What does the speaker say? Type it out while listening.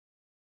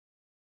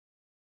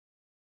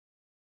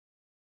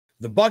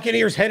The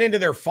Buccaneers head into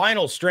their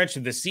final stretch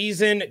of the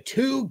season,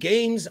 2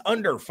 games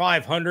under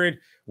 500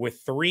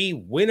 with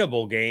 3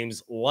 winnable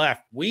games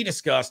left. We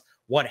discuss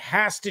what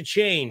has to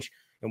change,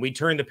 and we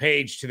turn the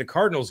page to the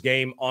Cardinals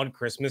game on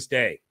Christmas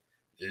Day.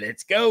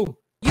 Let's go.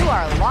 You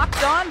are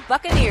Locked On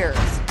Buccaneers,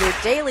 your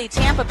daily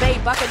Tampa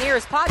Bay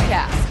Buccaneers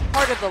podcast,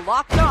 part of the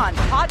Locked On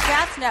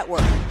Podcast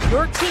Network,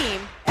 your team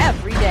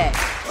every day.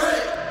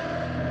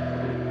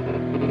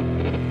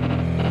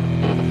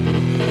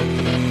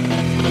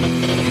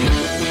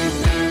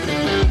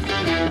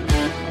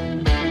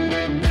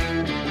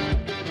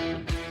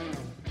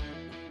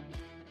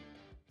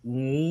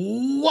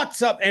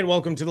 What's up, and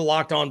welcome to the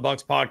Locked On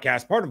Bucs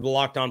podcast, part of the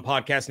Locked On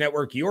Podcast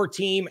Network, your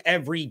team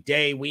every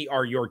day. We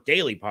are your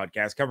daily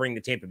podcast covering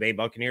the Tampa Bay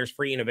Buccaneers,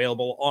 free and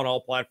available on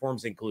all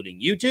platforms,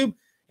 including YouTube.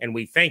 And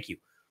we thank you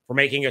for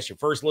making us your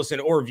first listen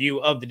or view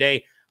of the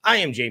day. I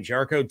am James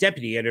Yarcho,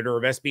 deputy editor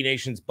of SB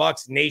Nation's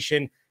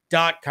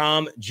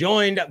BucsNation.com,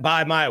 joined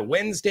by my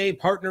Wednesday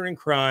partner in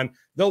crime,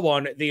 the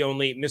one, the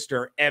only,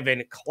 Mr.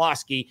 Evan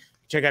Klosky.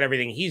 Check out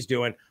everything he's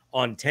doing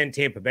on 10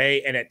 Tampa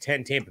Bay and at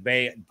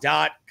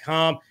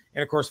 10tampabay.com.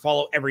 And, of course,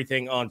 follow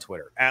everything on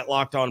Twitter, at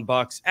Locked On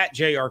Bucs, at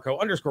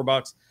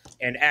JYarcho_Bucs,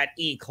 and at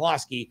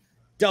eKlosky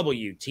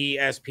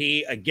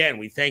WTSP. Again,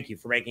 we thank you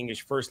for making us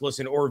your first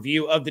listen or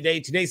view of the day.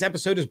 Today's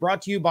episode is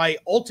brought to you by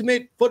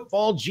Ultimate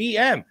Football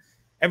GM.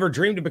 Ever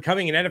dreamed of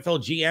becoming an NFL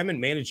GM and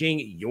managing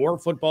your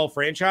football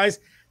franchise?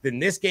 Then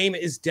this game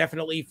is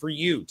definitely for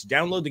you. To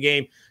download the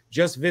game,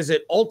 just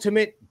visit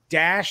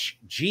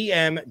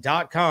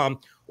ultimate-gm.com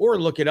or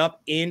look it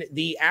up in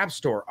the App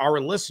Store.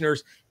 Our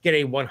listeners get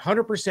a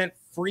 100%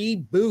 free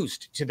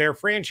boost to their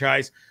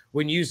franchise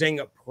when using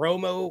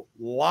promo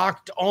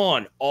Locked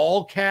On,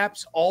 all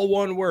caps, all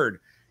one word,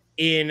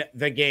 in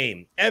the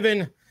game.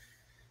 Evan,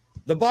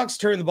 the Bucs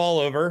turned the ball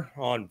over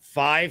on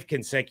 5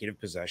 consecutive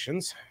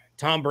possessions.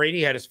 Tom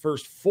Brady had his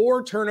first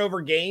 4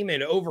 turnover game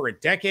in over a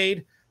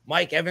decade.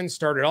 Mike Evans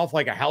started off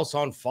like a house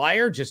on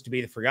fire just to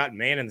be the forgotten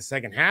man in the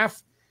second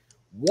half.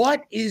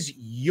 What is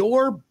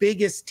your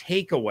biggest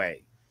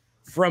takeaway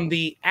from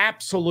the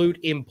absolute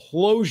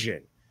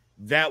implosion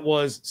that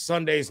was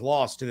Sunday's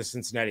loss to the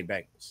Cincinnati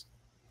Bengals?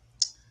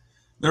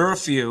 There are a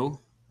few.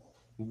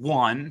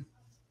 One,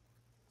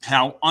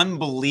 how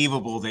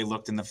unbelievable they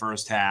looked in the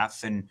first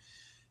half and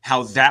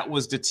how that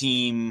was the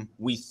team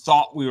we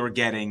thought we were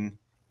getting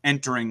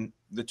entering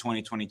the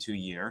 2022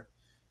 year.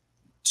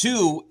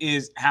 2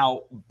 is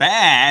how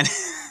bad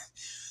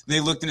they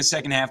looked in the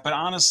second half. But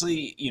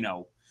honestly,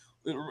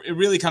 it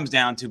really comes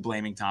down to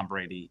blaming Tom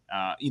Brady.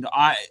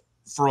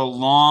 For a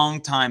long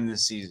time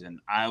this season,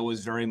 I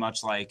was very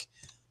much like,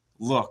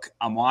 look,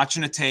 I'm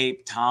watching a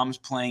tape. Tom's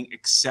playing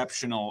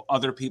exceptional.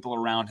 Other people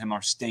around him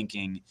are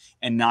stinking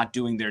and not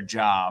doing their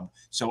job.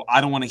 So I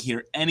don't want to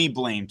hear any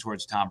blame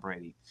towards Tom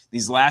Brady.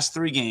 These last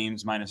 3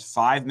 games, minus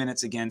 5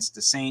 minutes against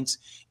the Saints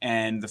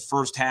and the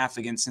first half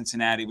against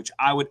Cincinnati, which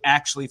I would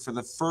actually, for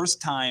the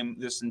first time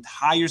this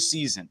entire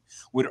season,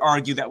 would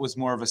argue that was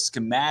more of a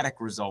schematic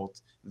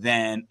result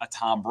than a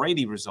Tom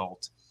Brady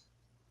result.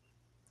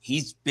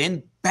 He's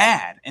been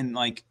bad and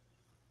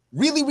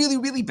really, really,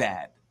 really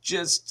bad.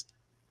 Just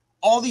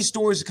all these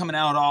stories are coming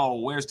out.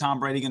 Oh, where's Tom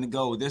Brady going to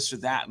go? This or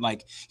that.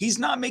 He's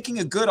not making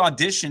a good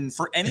audition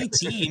for any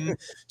team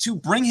to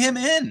bring him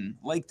in.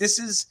 This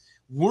is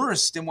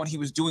worse than what he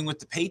was doing with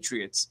the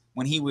Patriots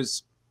when he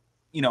was,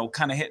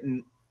 kind of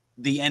hitting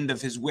the end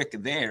of his wick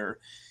there.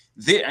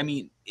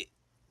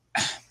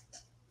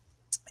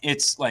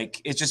 It's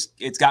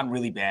gotten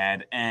really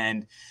bad.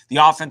 And the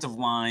offensive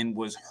line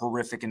was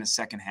horrific in the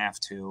second half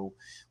too,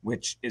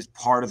 which is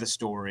part of the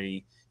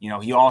story.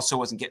 He also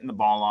wasn't getting the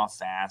ball off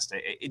fast.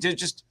 It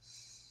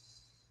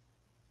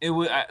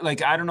was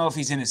I don't know if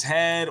he's in his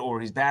head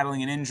or he's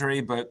battling an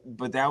injury, but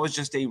that was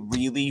just a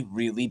really,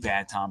 really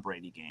bad Tom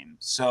Brady game.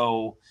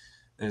 So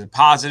there's a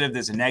positive,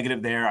 there's a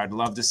negative there. I'd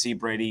love to see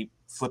Brady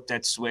flip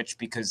that switch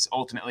because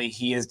ultimately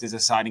he is the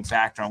deciding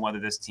factor on whether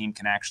this team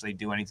can actually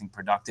do anything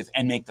productive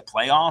and make the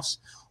playoffs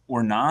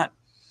or not.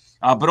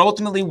 But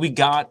ultimately we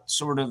got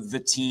sort of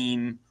the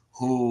team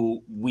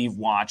who we've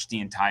watched the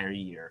entire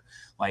year.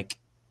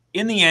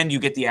 In the end, you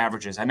get the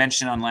averages. I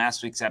mentioned on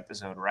last week's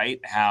episode,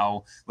 right?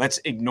 How let's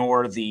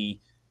ignore the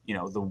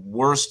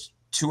worst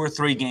 2 or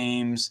 3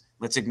 games.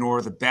 Let's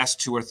ignore the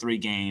best 2 or 3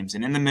 games.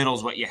 And in the middle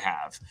is what you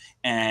have.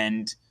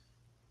 And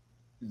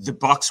the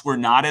Bucs were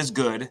not as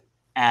good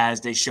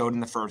as they showed in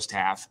the first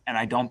half. And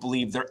I don't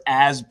believe they're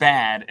as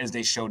bad as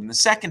they showed in the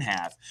second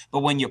half.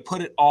 But when you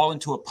put it all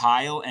into a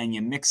pile and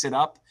you mix it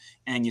up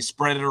and you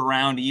spread it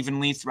around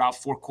evenly throughout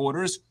 4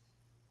 quarters,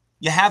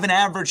 you have an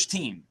average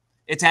team.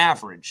 It's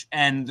average,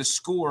 and the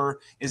score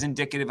is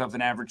indicative of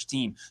an average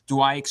team.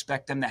 Do I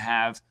expect them to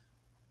have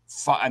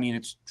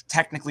it's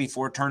technically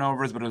 4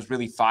 turnovers, but it was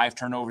really 5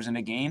 turnovers in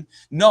a game?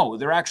 No,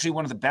 they're actually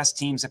one of the best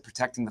teams at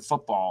protecting the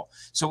football.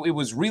 So it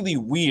was really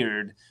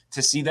weird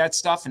to see that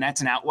stuff, and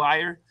that's an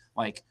outlier.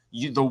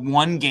 The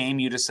one game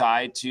you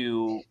decide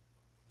to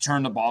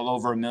turned the ball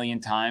over a million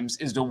times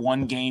is the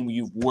one game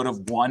you would have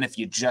won if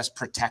you just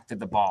protected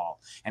the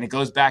ball. And it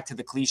goes back to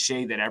the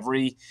cliche that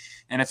every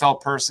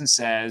NFL person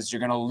says, you're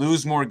going to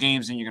lose more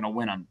games than you're going to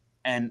win them.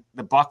 And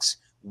the Bucs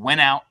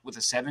went out with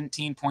a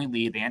 17-point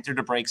lead. They entered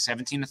the break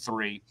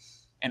 17-3,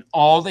 and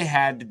all they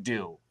had to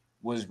do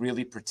was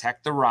really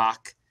protect the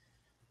rock,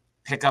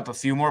 pick up a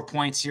few more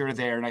points here or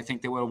there, and I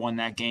think they would have won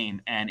that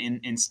game. And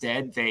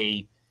instead,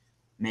 they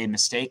made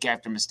mistake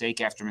after mistake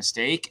after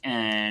mistake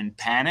and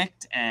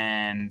panicked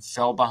and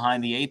fell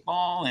behind the 8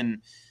 ball.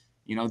 And,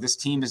 you know, this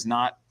team doesn't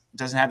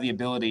have the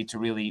ability to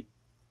really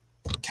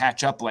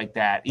catch up like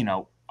that, you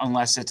know,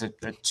 unless it's a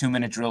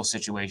 2-minute drill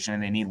situation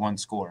and they need one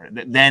score.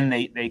 Then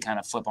they kind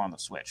of flip on the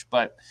switch.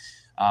 But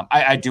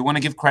I do want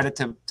to give credit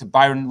to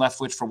Byron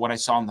Leftwich for what I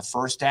saw in the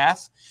first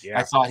half. Yeah.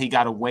 I thought he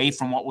got away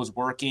from what was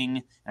working,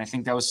 and I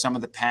think that was some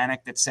of the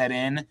panic that set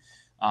in.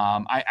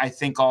 I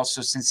think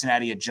also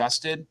Cincinnati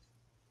adjusted.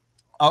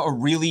 A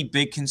really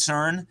big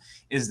concern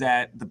is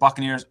that the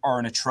Buccaneers are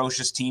an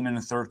atrocious team in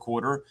the third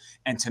quarter,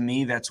 and to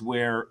me, that's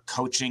where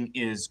coaching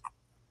is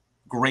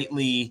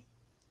greatly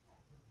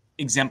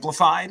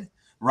exemplified,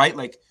 right?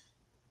 Like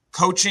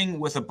coaching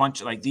with a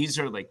bunch of, like, these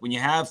are like when you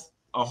have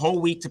a whole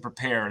week to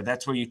prepare,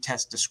 that's where you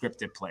test the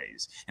scripted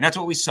plays. And that's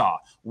what we saw.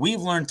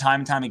 We've learned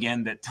time and time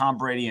again that Tom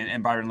Brady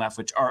and Byron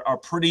Leftwich are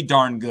pretty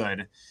darn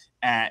good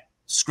at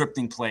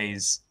scripting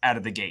plays out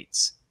of the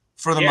gates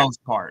for the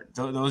most part.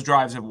 Those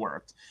drives have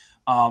worked.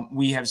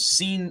 We have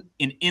seen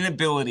an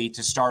inability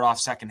to start off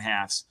second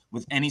halves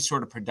with any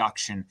sort of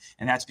production,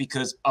 and that's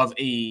because of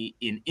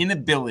an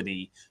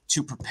inability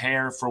to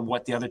prepare for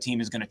what the other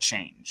team is going to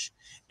change,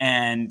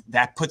 and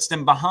that puts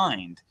them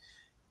behind.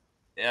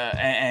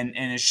 And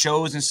it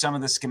shows in some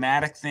of the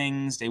schematic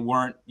things. They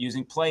weren't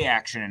using play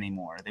action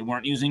anymore. They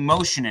weren't using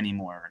motion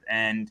anymore.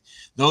 And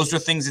those were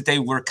things that they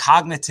were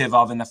cognitive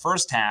of in the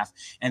first half.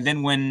 And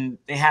then when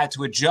they had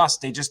to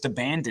adjust, they just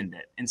abandoned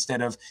it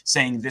instead of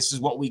saying, this is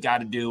what we got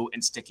to do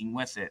and sticking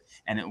with it.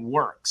 And it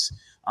works.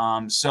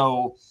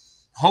 So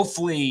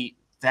hopefully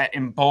that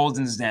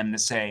emboldens them to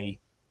say,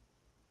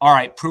 all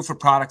right, proof of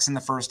products in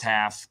the first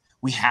half.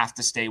 We have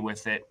to stay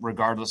with it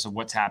regardless of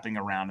what's happening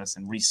around us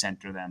and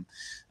recenter them.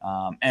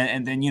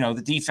 And then, you know,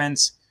 the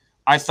defense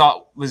I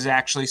thought was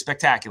actually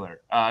spectacular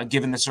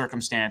given the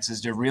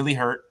circumstances. They're really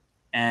hurt.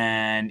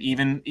 And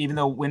even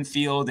though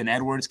Winfield and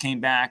Edwards came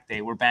back,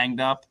 they were banged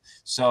up.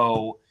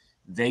 So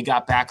they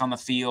got back on the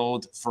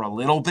field for a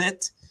little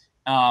bit.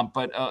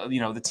 But you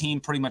know, the team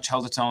pretty much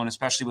held its own,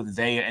 especially with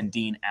Vea and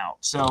Dean out.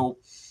 So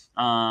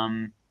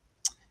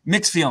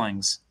mixed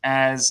feelings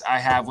as I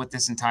have with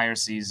this entire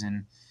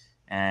season.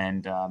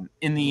 And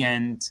in the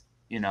end,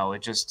 you know,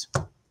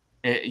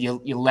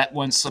 you let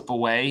one slip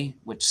away,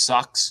 which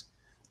sucks,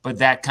 but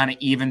that kind of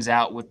evens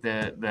out with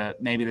the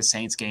maybe the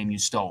Saints game you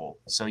stole.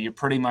 So you're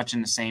pretty much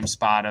in the same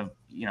spot of,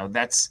 you know,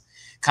 that's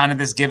kind of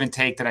this give and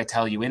take that I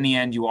tell you. In the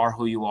end, you are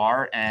who you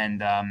are,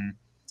 and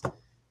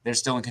they're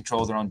still in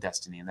control of their own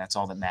destiny, and that's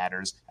all that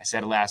matters. I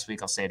said it last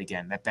week. I'll say it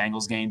again. That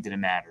Bengals game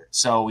didn't matter.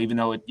 So even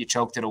though you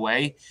choked it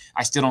away,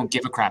 I still don't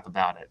give a crap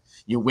about it.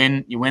 You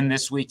win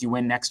this week, you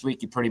win next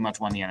week, you pretty much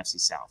won the NFC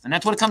South. And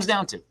that's what it comes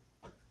down to.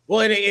 Well,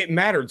 and it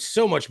mattered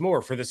so much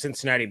more for the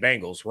Cincinnati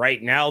Bengals.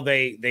 Right now,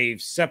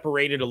 they've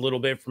separated a little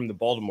bit from the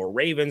Baltimore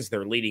Ravens.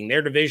 They're leading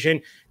their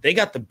division. They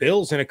got the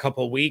Bills in a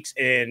couple of weeks,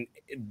 and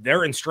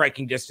they're in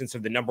striking distance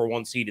of the number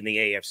 1 seed in the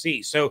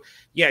AFC. So,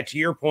 yeah, to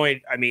your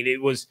point, I mean,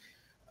 it was –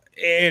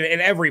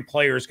 and every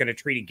player is going to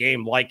treat a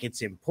game like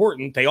it's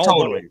important. They all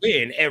want to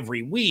win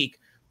every week.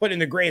 But in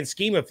the grand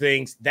scheme of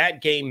things,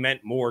 that game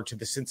meant more to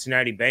the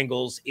Cincinnati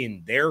Bengals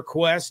in their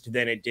quest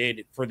than it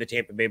did for the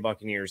Tampa Bay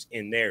Buccaneers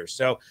in theirs.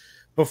 So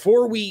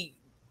before we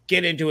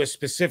get into a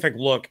specific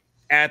look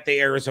at the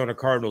Arizona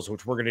Cardinals,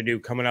 which we're going to do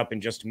coming up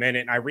in just a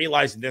minute, and I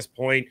realize at this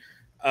point,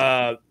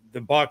 the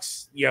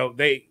Bucs, you know,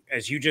 they,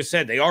 as you just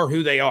said, they are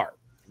who they are,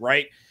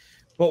 right?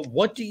 But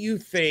what do you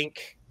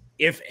think,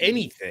 if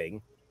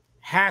anything,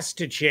 has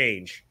to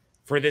change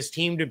for this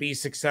team to be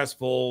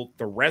successful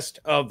the rest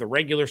of the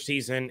regular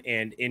season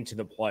and into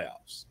the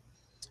playoffs?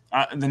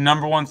 The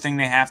number one thing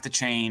they have to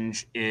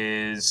change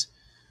is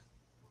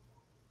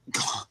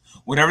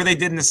whatever they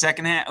did in the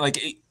second half.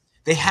 Like,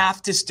 they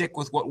have to stick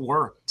with what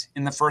worked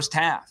in the first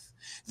half.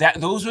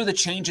 Those are the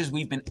changes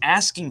we've been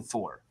asking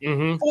for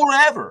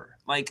forever.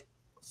 Like,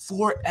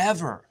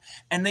 forever.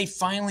 And they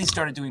finally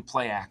started doing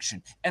play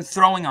action and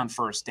throwing on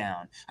first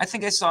down. I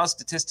think I saw a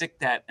statistic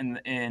that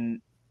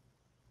in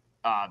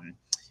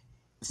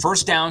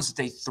first downs that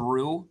they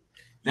threw,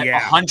 that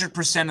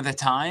 100% of the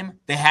time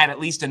they had at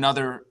least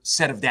another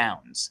set of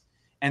downs.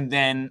 And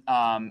then,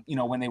 you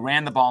know, when they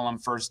ran the ball on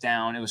first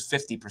down, it was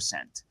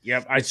 50%.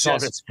 Yep, I saw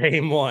the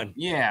same one.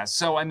 Yeah,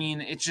 so, I mean,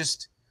 it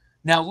just –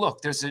 now,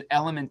 look, there's an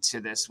element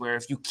to this where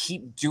if you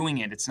keep doing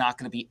it, it's not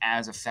going to be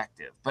as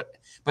effective. But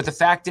the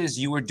fact is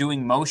you were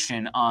doing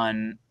motion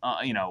on,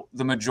 you know,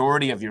 the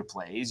majority of your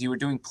plays. You were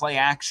doing play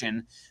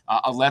action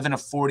 11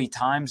 of 40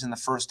 times in the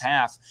first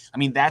half. I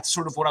mean, that's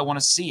sort of what I want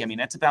to see. I mean,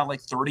 that's about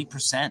like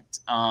 30%.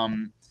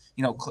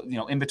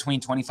 in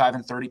between 25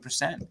 and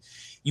 30%.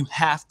 You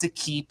have to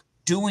keep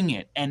doing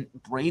it, and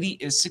Brady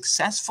is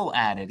successful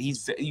at it.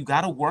 You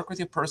got to work with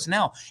your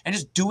personnel and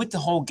just do it the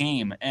whole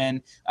game.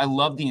 And I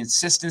love the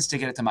insistence to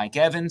get it to Mike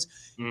Evans.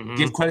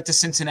 Give credit to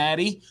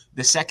Cincinnati.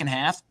 The second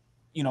half,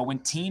 when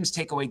teams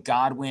take away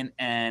Godwin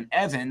and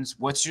Evans,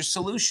 what's your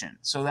solution?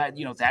 So that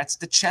that's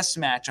the chess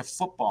match of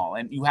football,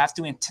 and you have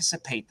to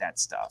anticipate that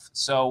stuff.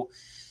 So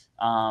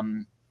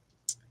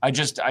I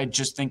just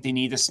think they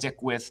need to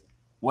stick with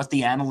what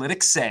the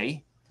analytics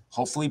say.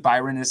 Hopefully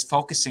Byron is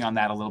focusing on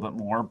that a little bit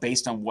more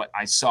based on what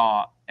I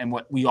saw, and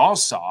what we all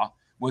saw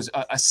was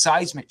a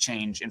seismic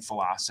change in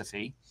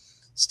philosophy.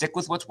 Stick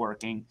with what's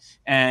working.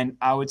 And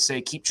I would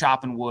say keep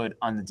chopping wood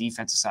on the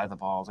defensive side of the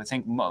balls. I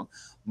think more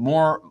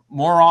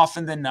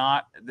often than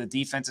not, the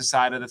defensive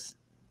side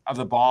of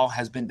the ball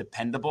has been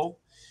dependable.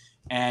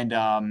 And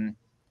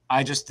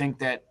I just think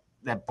that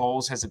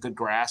Bowles has a good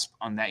grasp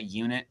on that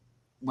unit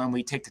when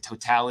we take the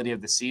totality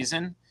of the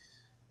season.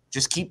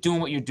 Just keep doing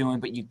what you're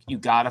doing, but you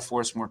got to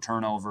force more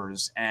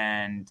turnovers.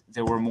 And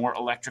there were more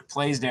electric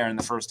plays there in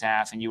the first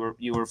half. And you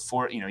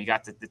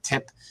got the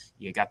tip,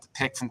 you got the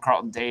pick from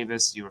Carlton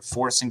Davis. You were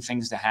forcing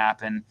things to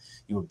happen.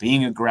 You were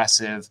being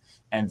aggressive,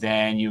 and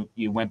then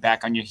you went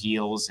back on your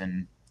heels,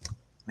 and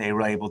they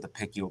were able to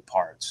pick you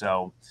apart.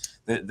 So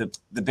the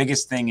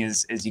biggest thing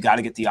is you got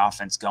to get the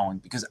offense going,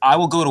 because I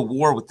will go to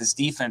war with this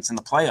defense in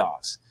the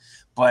playoffs,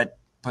 but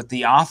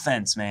the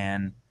offense,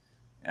 man.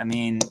 I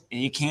mean,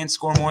 you can't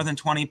score more than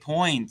 20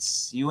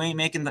 points. You ain't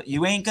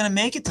gonna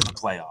make it to the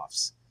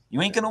playoffs. You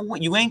ain't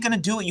gonna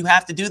do what you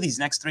have to do these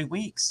next 3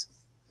 weeks.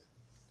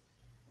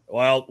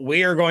 Well,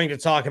 we are going to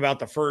talk about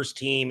the first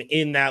team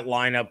in that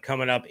lineup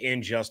coming up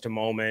in just a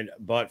moment.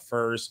 But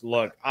first,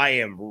 look, I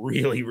am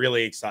really,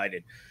 really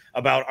excited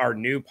about our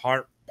new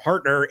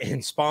partner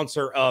and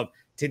sponsor of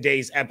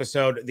today's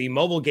episode, the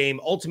mobile game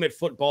Ultimate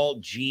Football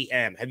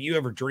GM. Have you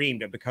ever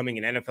dreamed of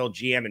becoming an NFL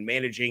GM and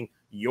managing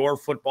your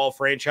football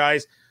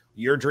franchise?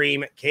 Your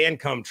dream can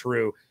come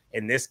true,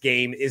 and this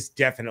game is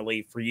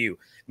definitely for you.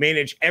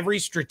 Manage every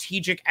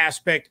strategic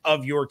aspect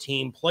of your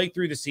team, play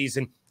through the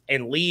season,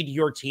 and lead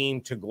your team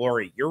to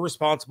glory. You're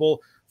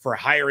responsible for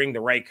hiring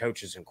the right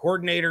coaches and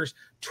coordinators,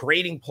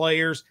 trading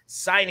players,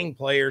 signing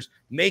players,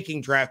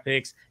 making draft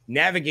picks,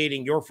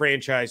 navigating your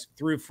franchise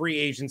through free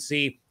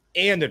agency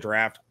and the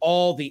draft,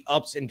 all the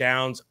ups and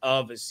downs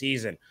of a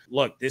season.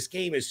 Look, this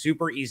game is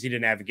super easy to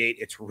navigate.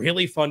 It's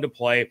really fun to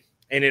play,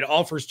 and it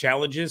offers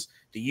challenges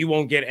that you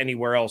won't get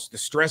anywhere else. The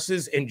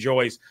stresses and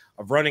joys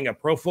of running a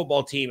pro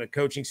football team, a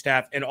coaching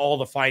staff, and all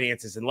the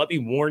finances. And let me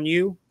warn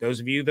you, those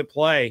of you that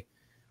play,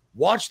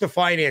 watch the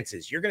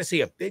finances. You're going to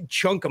see a big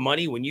chunk of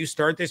money when you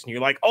start this, and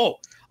you're like, oh,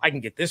 I can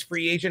get this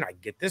free agent, I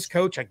can get this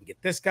coach, I can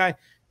get this guy.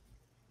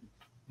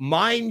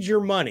 Mind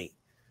your money,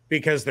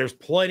 because there's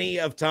plenty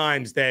of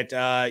times that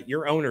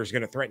your owner is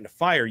going to threaten to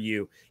fire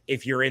you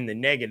if you're in the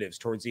negatives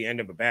towards the end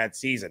of a bad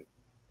season.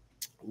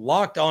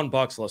 Locked On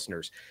Bucs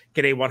listeners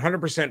get a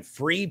 100%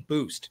 free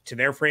boost to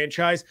their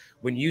franchise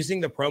when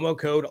using the promo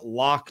code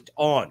Locked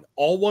On.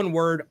 All one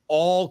word,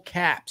 all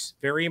caps.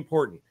 Very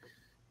important.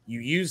 You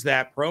use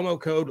that promo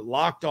code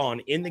Locked On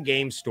in the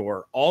game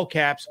store, all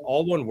caps,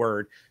 all one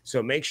word.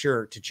 So make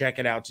sure to check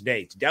it out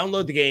today. To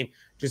download the game,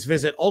 just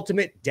visit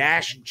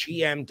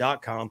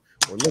ultimate-gm.com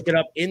or look it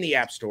up in the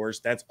app stores.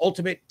 That's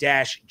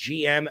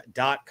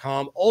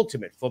ultimate-gm.com.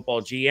 Ultimate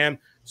Football GM.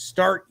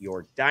 Start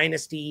your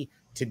dynasty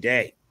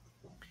today.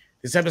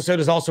 This episode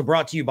is also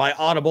brought to you by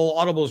Audible.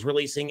 Audible is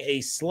releasing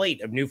a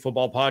slate of new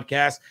football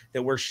podcasts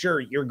that we're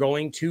sure you're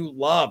going to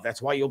love.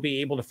 That's why you'll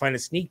be able to find a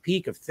sneak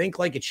peek of Think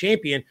Like a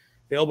Champion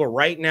available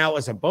right now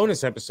as a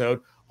bonus episode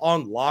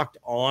on Locked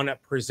On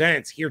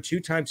Presents. Here,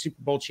 two-time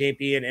Super Bowl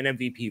champion and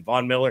MVP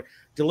Von Miller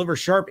delivers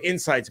sharp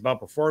insights about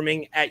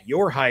performing at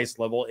your highest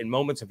level in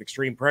moments of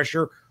extreme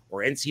pressure,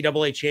 or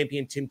NCAA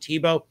champion Tim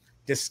Tebow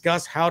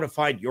discuss how to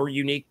find your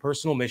unique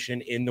personal mission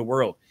in the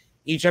world.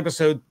 Each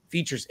episode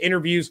features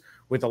interviews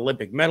with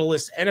Olympic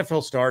medalists,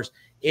 NFL stars,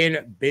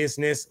 and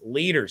business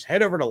leaders.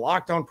 Head over to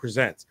Locked On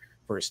Presents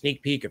for a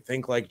sneak peek of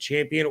Think Like a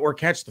Champion, or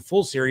catch the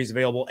full series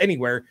available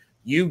anywhere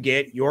you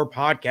get your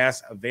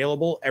podcasts,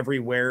 available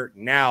everywhere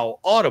now.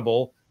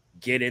 Audible,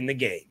 get in the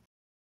game.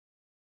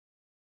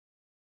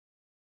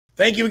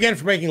 Thank you again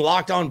for making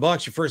Locked On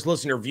Bucs your first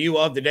listener view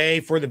of the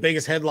day. For the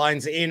biggest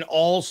headlines in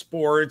all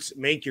sports,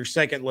 make your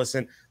second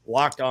listen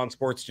Locked On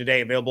Sports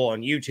Today, available on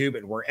YouTube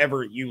and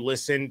wherever you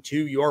listen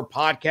to your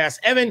podcast.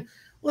 Evan,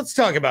 let's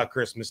talk about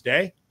Christmas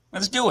Day.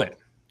 Let's do it.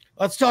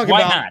 Let's talk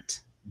Why about not?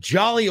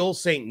 Jolly old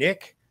St.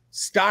 Nick,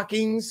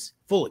 stockings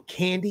full of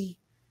candy.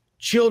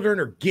 Children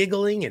are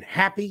giggling and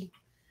happy,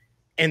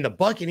 and the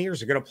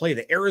Buccaneers are going to play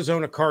the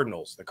Arizona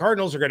Cardinals. The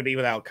Cardinals are going to be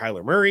without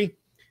Kyler Murray.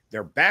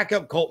 Their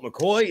backup, Colt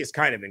McCoy, is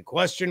kind of in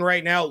question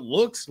right now.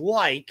 Looks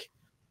like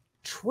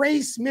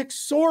Trace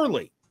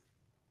McSorley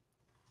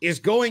is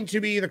going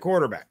to be the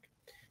quarterback.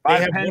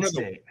 They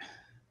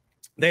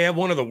have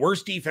one of the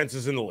worst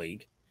defenses in the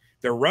league.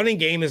 Their running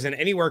game isn't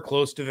anywhere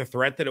close to the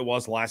threat that it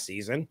was last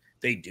season.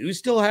 They do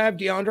still have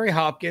DeAndre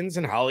Hopkins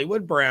and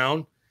Hollywood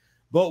Brown,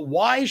 But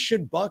why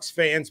should Bucs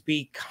fans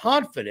be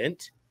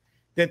confident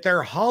that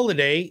their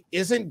holiday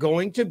isn't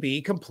going to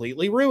be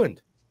completely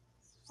ruined?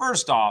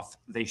 First off,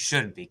 they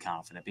shouldn't be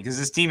confident because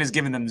this team has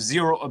given them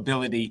zero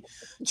ability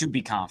to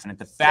be confident.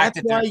 The fact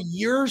That's why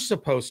you're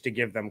supposed to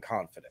give them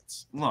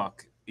confidence.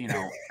 Look,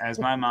 as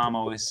my mom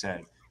always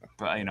said,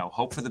 but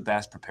hope for the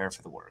best, prepare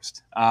for the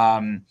worst.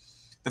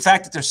 The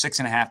fact that they're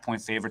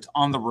 6.5-point favorites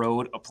on the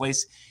road, a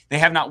place they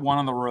have not won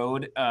on the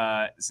road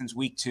since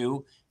week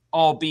 2,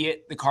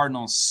 albeit the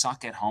Cardinals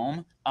suck at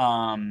home.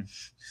 One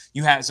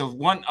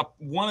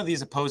of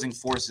these opposing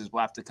forces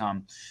will have to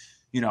come.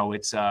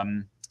 It's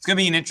going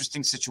to be an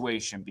interesting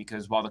situation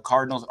because while the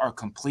Cardinals are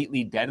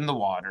completely dead in the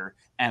water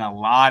and a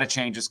lot of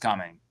changes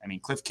coming,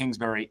 Cliff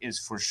Kingsbury is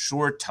for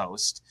sure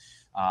toast.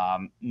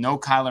 No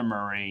Kyler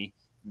Murray.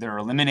 They're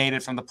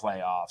eliminated from the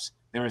playoffs.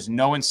 There is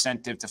no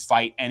incentive to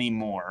fight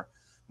anymore.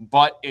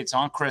 But it's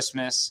on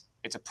Christmas.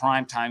 It's a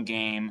primetime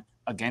game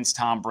against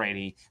Tom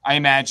Brady. I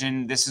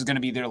imagine this is going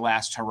to be their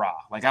last hurrah.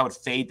 I would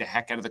fade the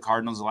heck out of the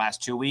Cardinals the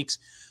last 2 weeks.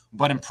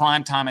 But in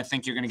primetime, I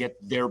think you're going to get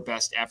their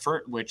best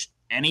effort, which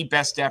any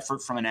best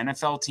effort from an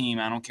NFL team,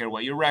 I don't care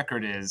what your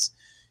record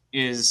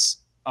is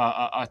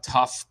a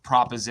tough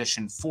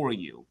proposition for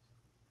you.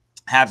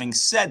 Having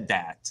said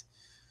that,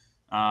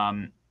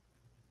 the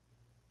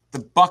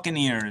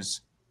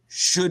Buccaneers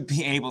should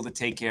be able to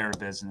take care of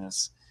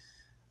business.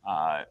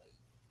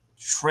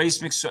 Trace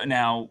McSorley.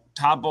 Now,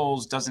 Todd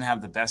Bowles doesn't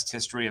have the best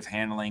history of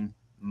handling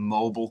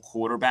mobile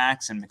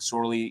quarterbacks, and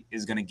McSorley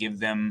is going to give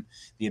them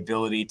the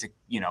ability to,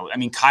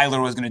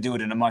 Kyler was going to do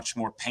it in a much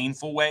more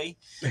painful way,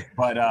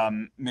 but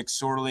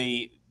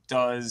McSorley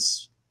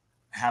does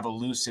have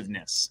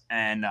elusiveness.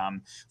 And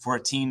for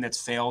a team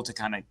that's failed to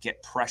kind of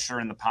get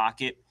pressure in the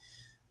pocket,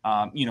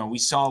 we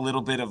saw a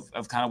little bit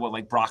of kind of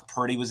what Brock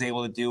Purdy was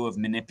able to do of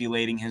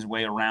manipulating his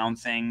way around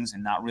things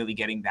and not really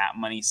getting that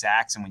many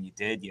sacks. And when you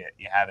did, you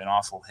had an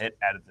awful hit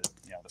out of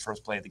the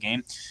first play of the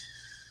game.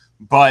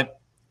 But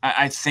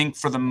I think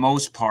for the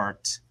most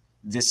part,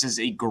 this is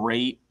a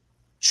great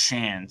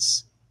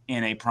chance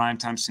in a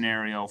primetime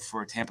scenario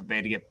for Tampa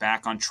Bay to get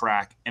back on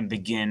track and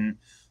begin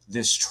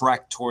this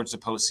trek towards the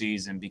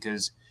postseason,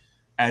 because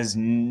as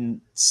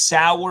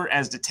sour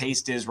as the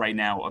taste is right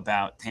now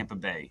about Tampa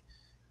Bay,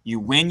 you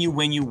win,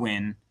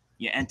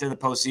 you enter the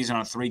postseason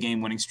on a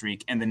 3-game winning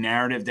streak, and the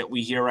narrative that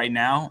we hear right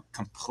now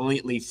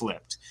completely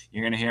flipped.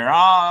 You're going to hear,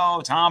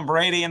 Tom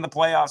Brady in the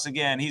playoffs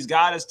again. He's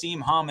got his team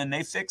humming.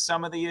 They fixed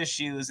some of the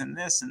issues and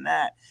this and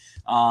that.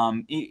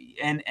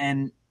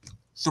 And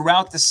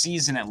throughout the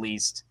season, at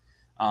least,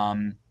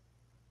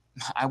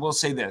 I will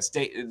say this.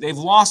 They've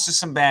lost to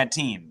some bad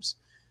teams.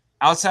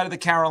 Outside of the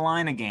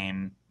Carolina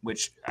game,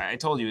 which I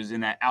told you is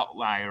in that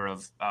outlier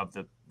of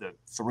the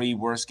 3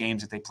 worst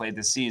games that they played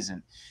this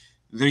season,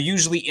 they're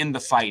usually in the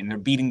fight and they're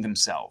beating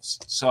themselves.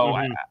 So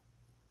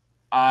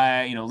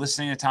I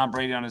listening to Tom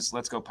Brady on his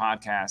Let's Go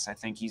podcast, I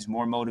think he's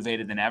more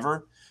motivated than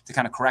ever to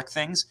kind of correct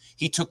things.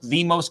 He took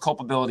the most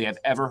culpability I've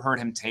ever heard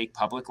him take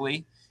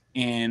publicly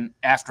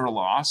after a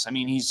loss.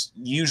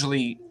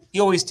 He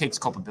always takes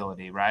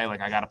culpability, right?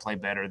 I got to play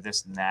better,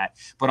 this and that.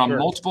 But on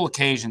multiple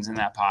occasions in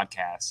that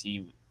podcast,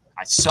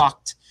 I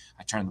sucked.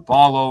 I turned the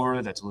ball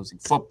over. That's losing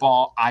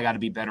football. I got to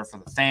be better for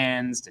the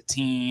fans, the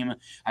team.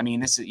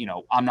 This is,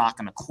 I'm not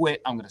going to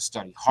quit. I'm going to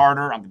study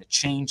harder. I'm going to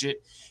change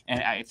it. And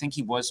I think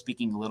he was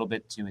speaking a little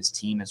bit to his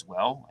team as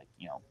well.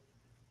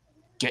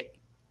 Get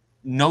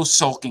no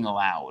sulking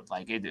allowed.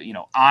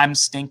 I'm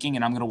stinking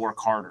and I'm going to work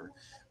harder.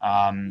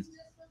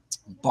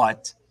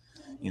 But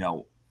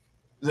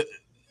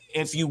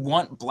if you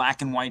want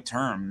black and white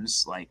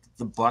terms,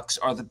 the Bucs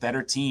are the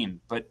better team,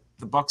 but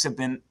the Bucs have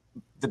been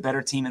the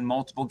better team in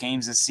multiple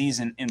games this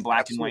season in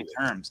black and white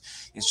terms.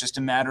 It's just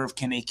a matter of,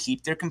 can they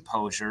keep their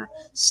composure,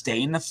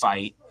 stay in the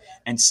fight,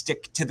 and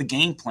stick to the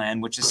game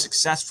plan, which is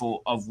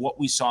successful, of what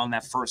we saw in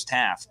that first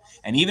half.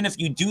 And even if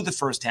you do the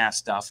first half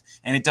stuff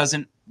and it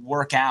doesn't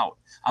work out,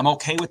 I'm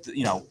okay with,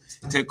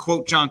 to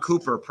quote John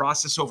Cooper,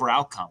 process over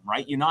outcome,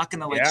 right? You're not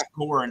going to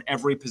score in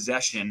every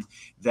possession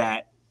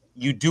that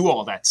you do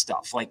all that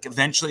stuff.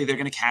 Eventually they're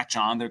going to catch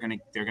on. They're going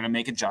to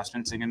make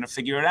adjustments. They're going to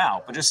figure it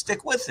out, but just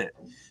stick with it.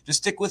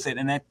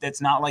 And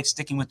that's not like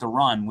sticking with the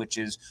run, which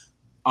is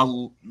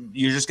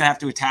you're just going to have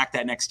to attack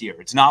that next year.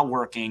 It's not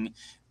working.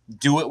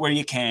 Do it where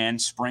you can,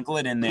 sprinkle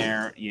it in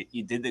there.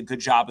 You did a good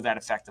job of that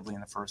effectively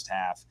in the first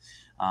half.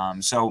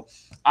 So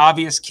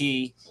obvious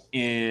key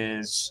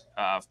is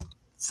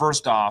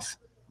first off,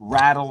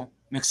 rattle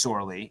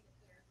McSorley.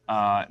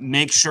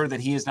 Make sure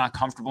that he is not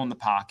comfortable in the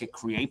pocket,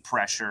 create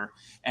pressure,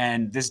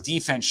 and this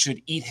defense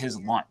should eat his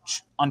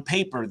lunch. On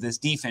paper, this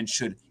defense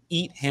should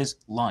eat his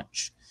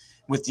lunch.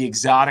 With the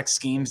exotic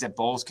schemes that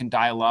Bowles can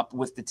dial up,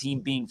 with the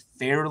team being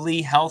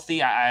fairly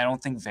healthy, I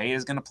don't think Vea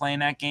is going to play in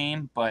that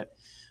game, but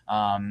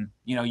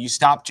you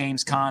stop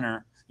James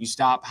Conner, you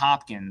stop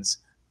Hopkins,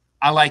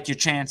 I like your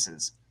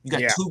chances. You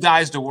got 2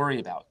 guys to worry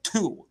about.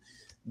 2.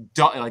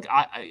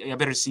 I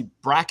better see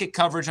bracket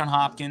coverage on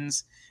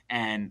Hopkins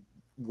and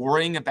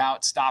worrying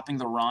about stopping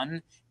the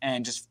run,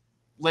 and just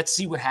let's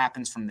see what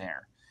happens from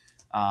there.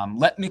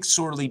 Let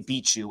McSorley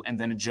beat you and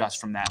then adjust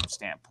from that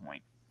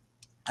standpoint.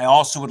 I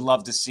also would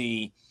love to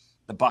see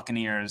the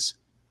Buccaneers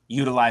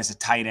utilize the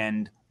tight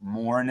end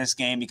more in this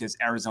game because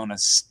Arizona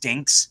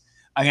stinks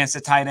against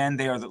the tight end.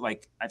 They are,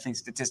 I think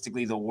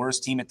statistically the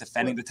worst team at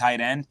defending the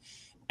tight end.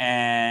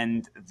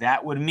 And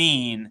that would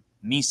mean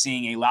me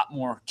seeing a lot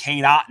more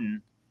Cade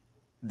Otton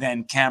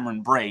than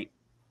Cameron Brate.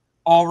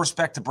 All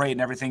respect to Brate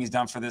and everything he's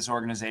done for this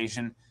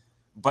organization,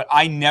 but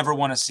I never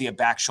want to see a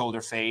back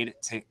shoulder fade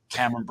to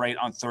Cameron Brate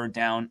on third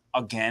down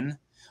again.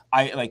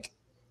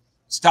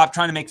 Stop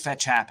trying to make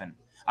fetch happen.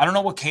 I don't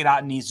know what Cade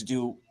Otton needs to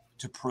do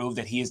to prove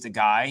that he is the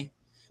guy,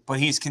 but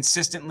he's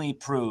consistently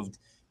proved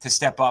to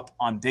step up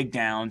on big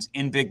downs,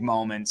 in big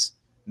moments,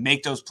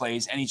 make those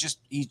plays, and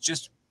he's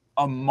just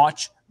a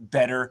much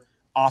better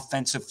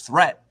offensive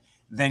threat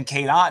than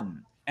Cade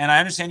Otton. And I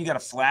understand you got to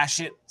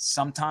flash it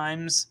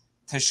sometimes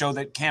to show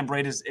that Cam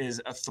Brate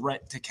is a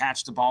threat to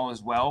catch the ball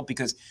as well,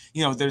 because,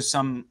 there's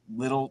some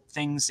little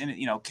things in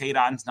it. Cade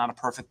Otton's not a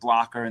perfect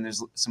blocker, and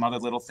there's some other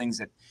little things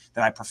that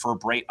I prefer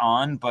Brate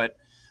on. But,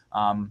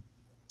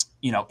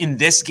 in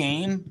this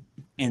game,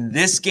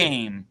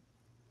 Otton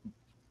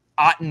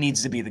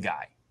needs to be the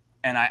guy.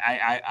 And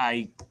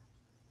I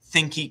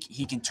think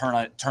he can turn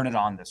it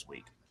on this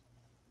week.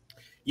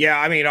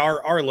 Yeah, I mean,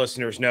 our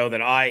listeners know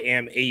that I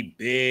am a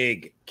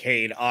big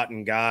Cade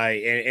Otton guy,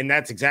 and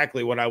that's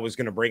exactly what I was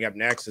going to bring up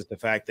next, is the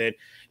fact that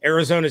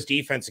Arizona's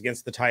defense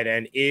against the tight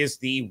end is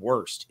the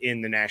worst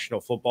in the National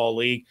Football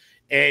League.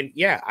 And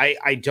yeah,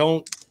 I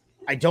don't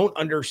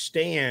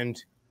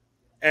understand,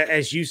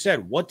 as you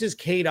said, what does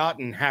Cade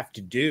Otton have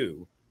to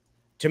do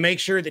to make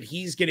sure that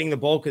he's getting the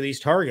bulk of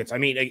these targets? I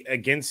mean,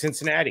 against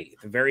Cincinnati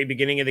at the very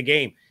beginning of the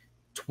game,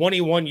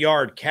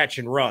 21-yard catch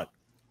and run.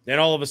 Then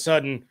all of a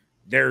sudden,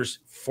 there's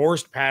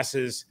forced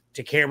passes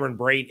to Cameron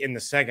Brate in the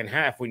second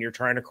half when you're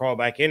trying to crawl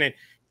back in it.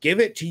 Give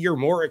it to your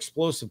more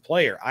explosive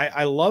player.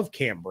 I love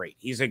Cam Brate.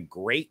 He's a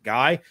great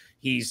guy.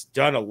 He's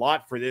done a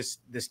lot for this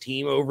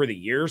team over the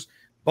years,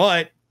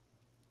 but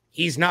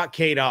he's not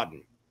Cade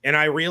Otton. And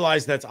I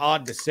realize that's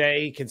odd to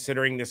say,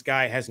 considering this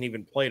guy hasn't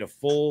even played a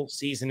full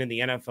season in the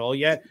NFL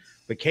yet.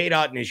 But Cade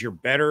Otton is your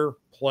better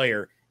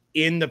player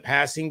in the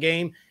passing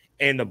game,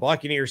 and the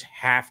Buccaneers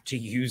have to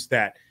use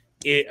that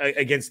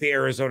against the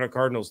Arizona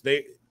Cardinals.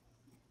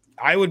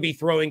 I would be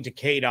throwing to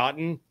Cade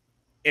Otton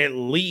at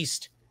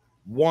least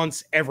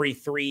once every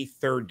 3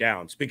 third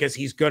downs, because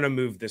he's going to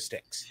move the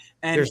sticks.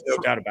 And there's no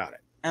doubt about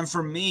it. And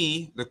for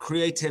me, the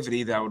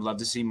creativity that I would love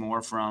to see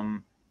more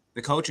from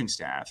the coaching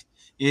staff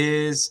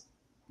is,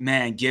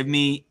 man, give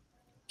me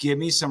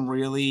some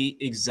really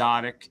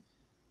exotic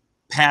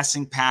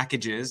passing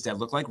packages that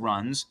look like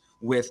runs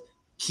with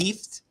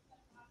Keith,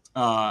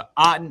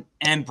 Otton,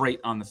 and Brate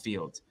on the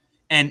field.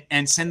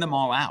 And send them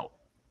all out.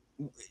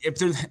 If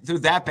they're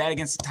that bad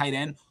against the tight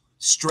end,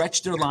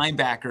 stretch their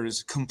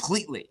linebackers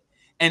completely.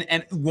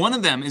 And one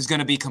of them is going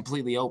to be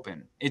completely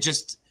open. It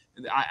just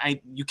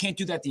you can't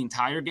do that the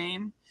entire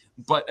game.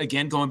 But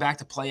again, going back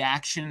to play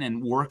action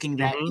and working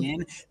that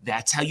in,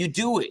 that's how you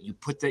do it. You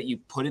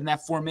put in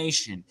that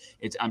formation.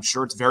 I'm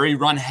sure it's very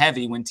run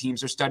heavy when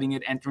teams are studying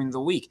it entering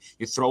the week.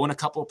 You throw in a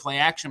couple of play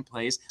action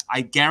plays. I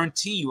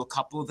guarantee you a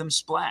couple of them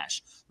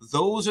splash.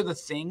 Those are the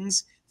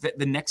things that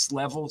the next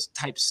level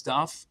type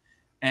stuff.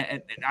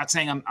 And not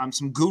saying I'm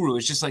some guru.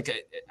 It's just like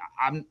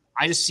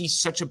I just see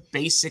such a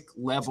basic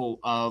level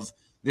of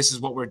this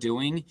is what we're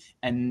doing,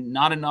 and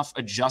not enough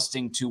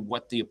adjusting to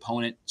what the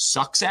opponent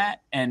sucks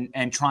at and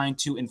trying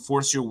to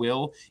enforce your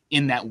will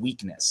in that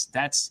weakness.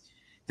 That's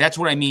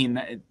what I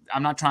mean.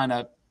 I'm not trying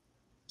to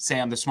say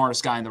I'm the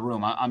smartest guy in the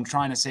room. I'm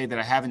trying to say that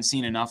I haven't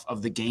seen enough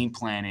of the game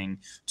planning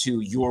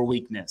to your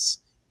weakness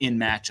in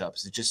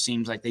matchups. It just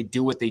seems like they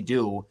do what they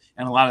do,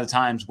 and a lot of the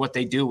times what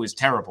they do is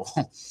terrible.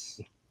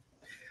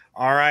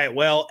 All right.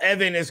 Well,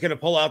 Evan is going to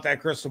pull out that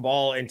crystal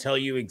ball and tell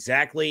you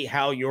exactly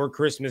how your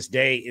Christmas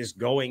day is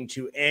going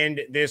to end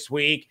this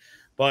week.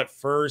 But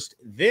first,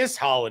 this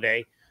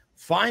holiday,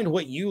 find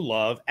what you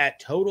love at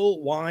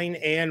Total Wine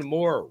and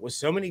More. With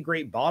so many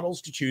great bottles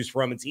to choose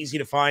from, it's easy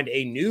to find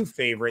a new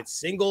favorite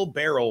single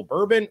barrel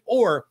bourbon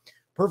or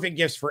perfect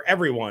gifts for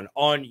everyone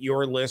on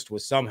your list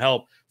with some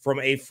help from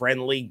a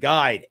friendly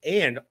guide,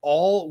 and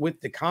all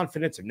with the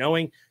confidence of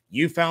knowing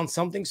you found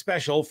something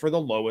special for the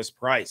lowest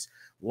price.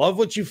 Love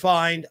what you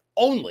find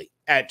only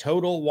at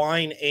Total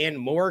Wine and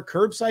More.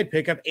 Curbside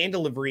pickup and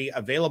delivery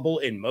available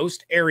in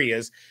most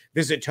areas.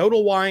 Visit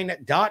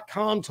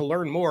TotalWine.com to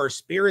learn more.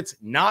 Spirits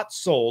not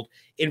sold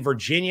in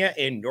Virginia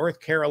and North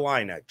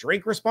Carolina.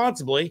 Drink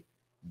responsibly.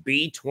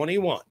 Be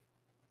 21.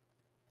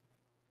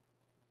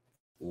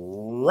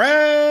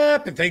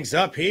 Wrapping things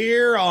up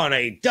here on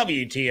a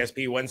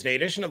WTSP Wednesday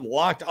edition of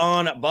Locked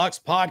On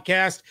Bucs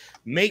podcast.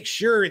 Make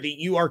sure that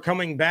you are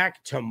coming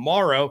back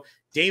tomorrow.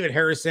 David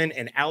Harrison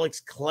and Alex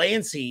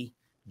Clancy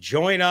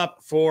join up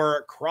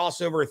for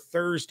Crossover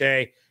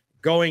Thursday.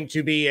 Going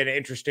to be an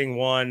interesting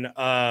one.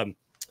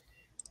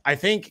 I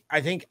think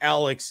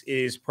Alex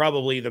is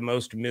probably the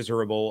most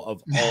miserable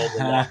of all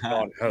the Locked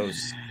On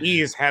hosts.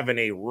 He is having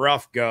a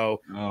rough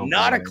go.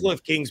 Not boy. a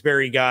Cliff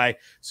Kingsbury guy,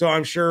 so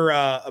I'm sure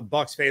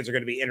Bucs fans are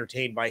going to be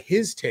entertained by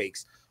his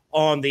takes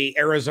on the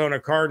Arizona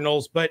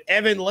Cardinals. But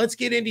Evan, let's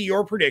get into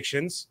your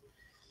predictions.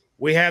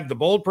 We have the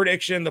bold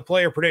prediction, the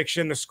player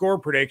prediction, the score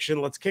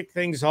prediction. Let's kick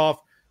things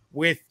off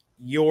with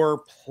your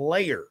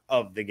player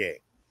of the game.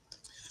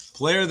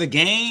 Player of the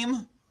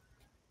game,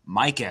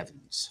 Mike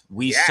Evans.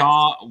 We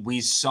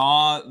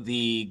saw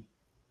the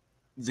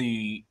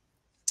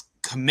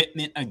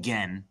commitment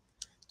again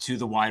to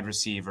the wide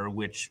receiver,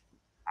 which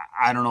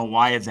I don't know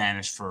why it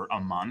vanished for a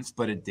month,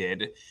 but it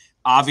did.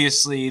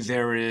 Obviously,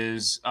 there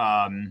is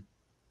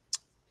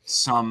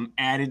some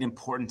added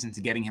importance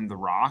into getting him the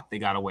rock. They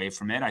got away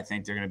from it. I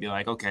think they're going to be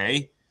like,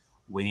 okay,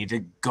 we need to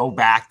go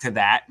back to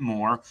that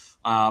more.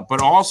 But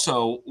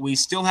also, we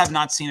still have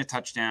not seen a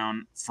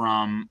touchdown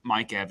from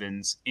Mike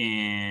Evans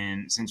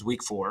since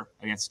week 4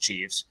 against the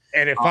Chiefs.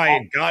 And if I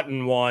had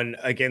gotten one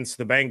against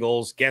the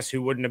Bengals, guess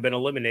who wouldn't have been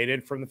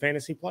eliminated from the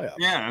fantasy playoffs?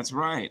 Yeah, that's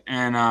right.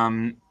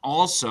 And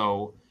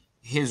also,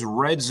 his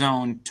red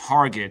zone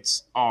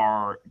targets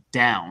are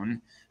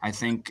down. I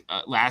think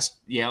last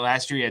year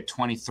he had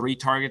 23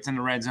 targets in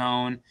the red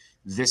zone.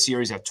 This year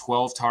he's at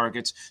 12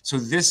 targets. So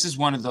this is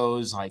one of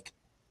those like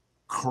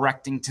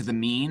correcting to the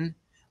mean.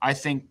 I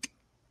think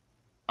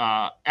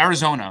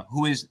Arizona,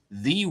 who is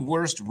the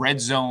worst red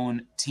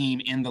zone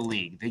team in the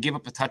league, they give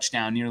up a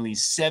touchdown nearly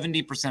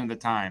 70% of the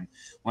time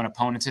when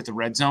opponents hit the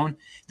red zone.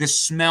 This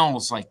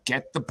smells like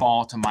get the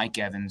ball to Mike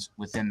Evans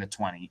within the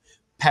 20.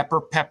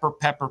 Pepper, pepper,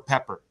 pepper,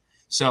 pepper.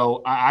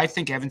 So I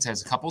think Evans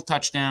has a couple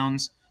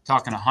touchdowns.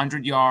 Talking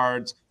 100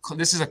 yards.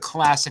 This is a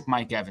classic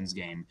Mike Evans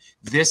game.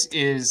 This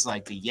is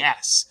like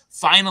yes,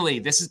 finally,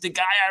 this is the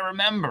guy I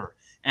remember.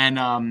 And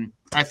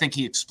I think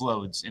he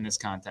explodes in this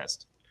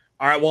contest.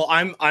 All right, well,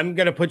 I'm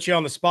going to put you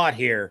on the spot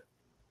here.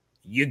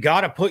 You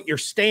got to put your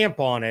stamp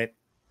on it.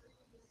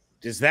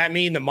 Does that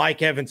mean that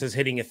Mike Evans is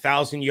hitting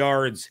 1,000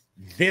 yards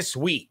this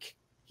week?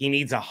 He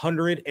needs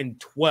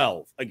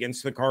 112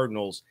 against the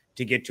Cardinals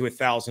to get to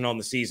 1,000 on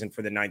the season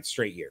for the 9th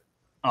straight year.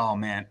 Oh,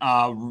 man.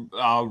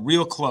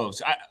 Real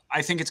close.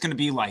 I think it's going to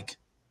be like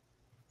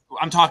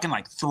 – I'm talking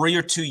like 3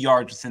 or 2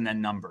 yards within that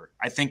number.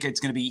 I think he's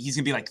going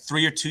to be like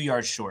 3 or 2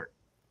 yards short.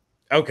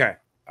 Okay.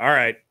 All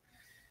right.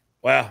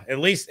 Well, at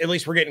least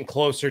we're getting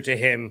closer to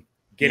him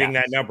getting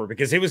that number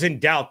because it was in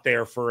doubt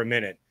there for a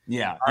minute.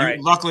 Yeah.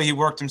 Luckily, he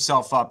worked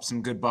himself up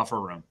some good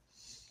buffer room.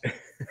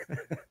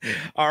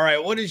 All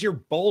right. What is your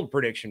bold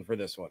prediction for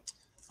this one?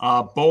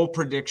 Bold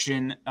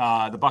prediction,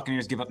 the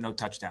Buccaneers give up no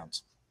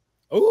touchdowns.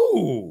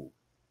 Ooh.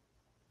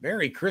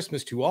 Merry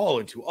Christmas to all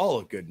and to all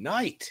a good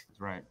night.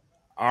 That's right.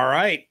 All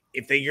right.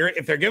 If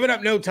they're giving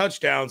up no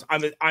touchdowns,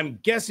 I'm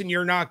guessing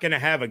you're not going to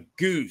have a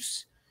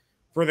goose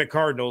for the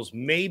Cardinals.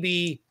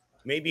 Maybe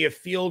a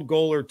field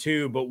goal or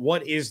two, but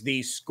what is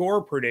the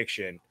score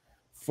prediction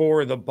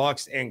for the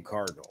Bucs and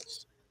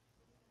Cardinals?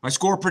 My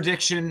score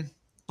prediction,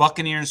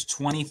 Buccaneers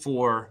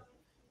 24,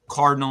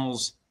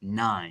 Cardinals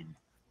 9.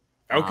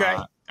 Okay.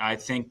 I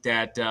think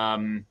that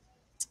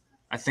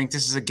I think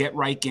this is a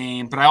get-right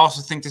game, but I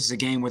also think this is a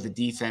game where the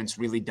defense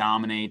really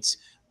dominates.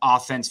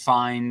 Offense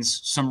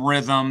finds some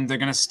rhythm. They're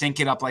going to stink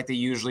it up like they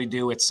usually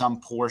do at some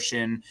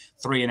portion,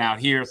 3 and out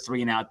here,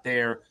 3 and out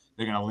there.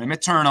 They're going to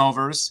limit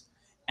turnovers,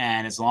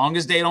 and as long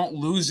as they don't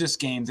lose this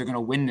game, they're going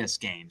to win this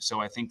game. So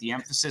I think the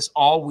emphasis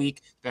all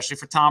week, especially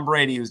for Tom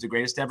Brady, who's the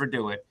greatest to ever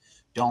do it,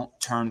 don't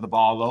turn the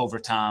ball over,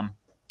 Tom.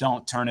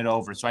 Don't turn it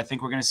over. So I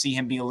think we're going to see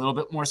him be a little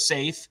bit more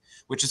safe,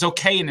 which is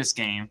okay in this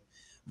game.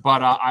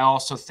 But I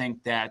also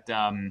think that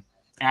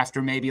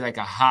after maybe like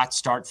a hot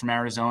start from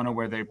Arizona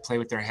where they play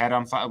with their head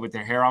on fire, with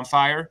their hair on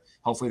fire,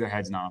 hopefully their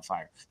head's not on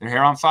fire, their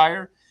hair on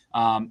fire,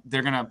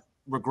 they're going to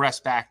regress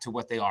back to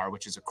what they are,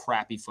 which is a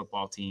crappy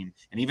football team.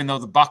 And even though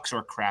the Bucs are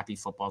a crappy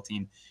football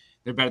team,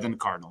 they're better than the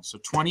Cardinals. So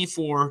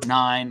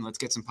 24-9, let's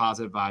get some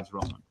positive vibes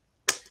rolling.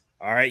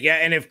 All right. Yeah.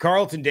 And if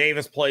Carlton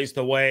Davis plays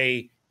the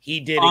way he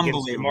did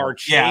against Jamar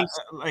Chase,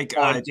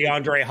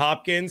 DeAndre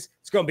Hopkins,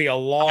 it's going to be a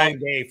long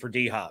day for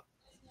D-Hop.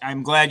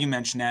 I'm glad you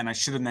mentioned that, and I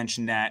should have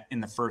mentioned that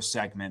in the first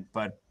segment.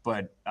 But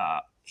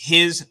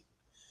his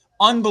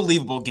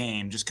unbelievable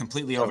game just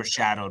completely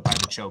overshadowed by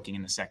the choking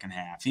in the second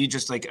half. He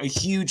just like a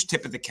huge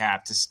tip of the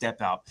cap to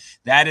step up.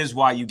 That is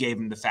why you gave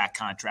him the fat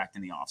contract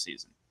in the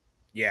offseason.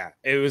 Yeah,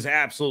 it was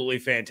absolutely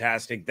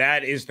fantastic.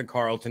 That is the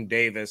Carlton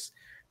Davis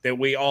that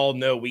we all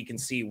know we can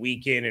see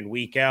week in and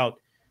week out.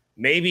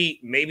 Maybe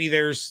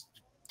there's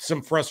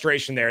some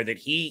frustration there that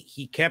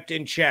he kept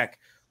in check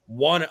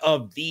one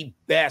of the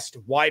best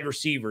wide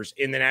receivers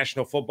in the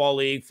National Football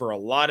League for a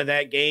lot of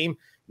that game.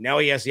 Now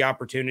he has the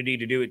opportunity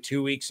to do it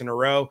 2 weeks in a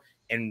row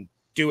and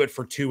do it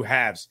for 2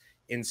 halves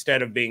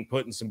instead of being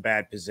put in some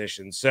bad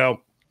positions.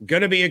 So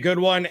going to be a good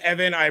one.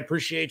 Evan, I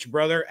appreciate you,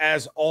 brother.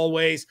 As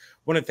always,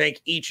 want to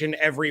thank each and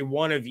every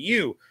one of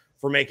you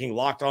for making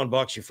Locked On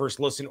Bucs your first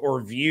listen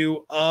or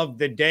view of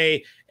the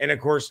day. And, of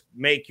course,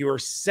 make your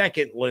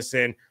second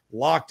listen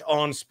Locked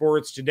On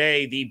Sports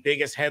Today, the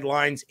biggest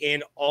headlines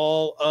in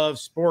all of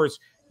sports.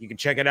 You can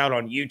check it out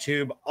on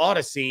YouTube,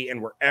 Odyssey, and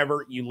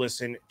wherever you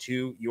listen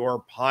to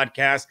your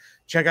podcast.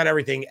 Check out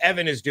everything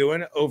Evan is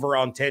doing over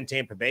on 10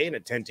 Tampa Bay and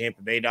at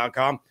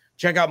 10tampabay.com.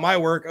 Check out my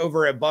work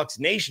over at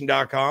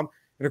bucksnation.com.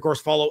 And, of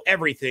course, follow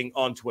everything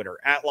on Twitter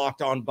at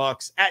Locked On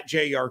Bucs, at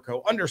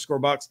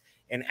JYarko_Bucs,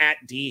 and at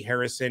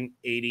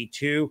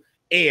DHarrison82.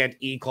 And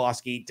E.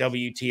 Klosky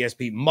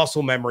WTSP.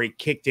 Muscle memory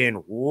kicked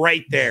in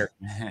right there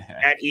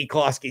at E.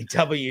 Klosky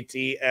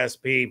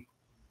WTSP.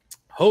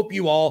 Hope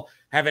you all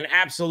have an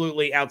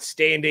absolutely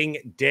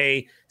outstanding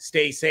day.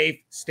 Stay safe,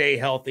 stay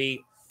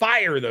healthy,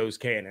 fire those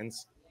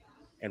cannons.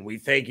 And we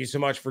thank you so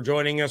much for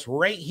joining us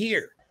right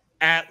here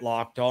at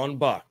Locked On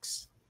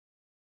Bucs.